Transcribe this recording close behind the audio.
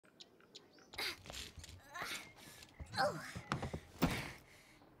Oh.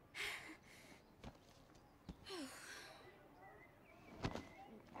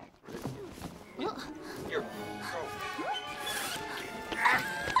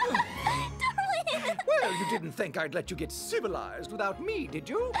 Well, you didn't think I'd let you get civilized without me, did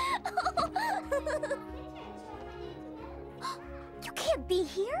you? You can't be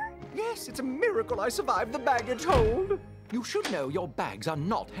here? Yes, it's a miracle I survived the baggage hold. You should know your bags are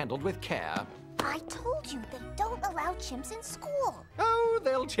not handled with care. I told you they don't allow chimps in school. Oh,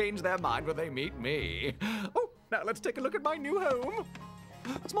 they'll change their mind when they meet me. Oh, now let's take a look at my new home.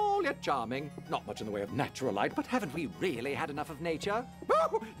 Small yet charming. Not much in the way of natural light, but haven't we really had enough of nature?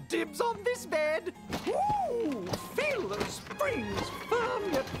 Oh, dibs on this bed. Ooh, feel those springs,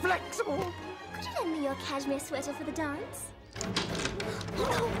 firm yet flexible. Could you lend me your cashmere sweater for the dance?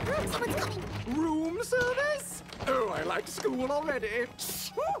 Oh no, someone's coming. Room service? Oh, I like school already.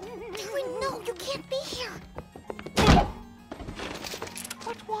 Darwin, no, you can't be here.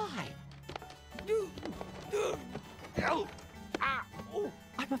 But why?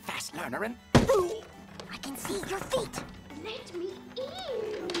 I'm a fast learner and... I can see your feet. Let me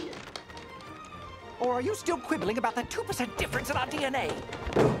in. Or are you still quibbling about that 2% difference in our DNA?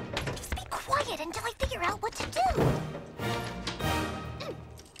 Just be quiet until I figure out what to do.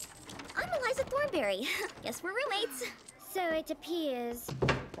 I'm Eliza Thornberry. Guess we're roommates. So it appears.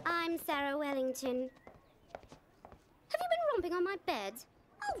 I'm Sarah Wellington. Have you been romping on my bed?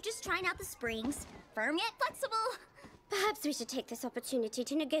 Oh, just trying out the springs. Firm yet flexible. Perhaps we should take this opportunity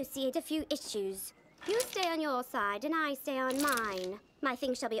to negotiate a few issues. You stay on your side and I stay on mine. My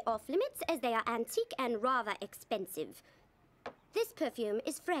things shall be off limits as they are antique and rather expensive. This perfume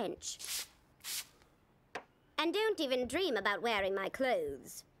is French. And don't even dream about wearing my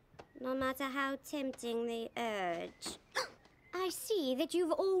clothes, no matter how tempting the urge. I see that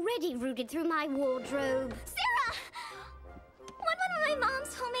you've already rooted through my wardrobe. Sarah! Want one of my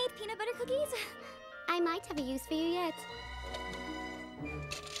mom's homemade peanut butter cookies? I might have a use for you yet.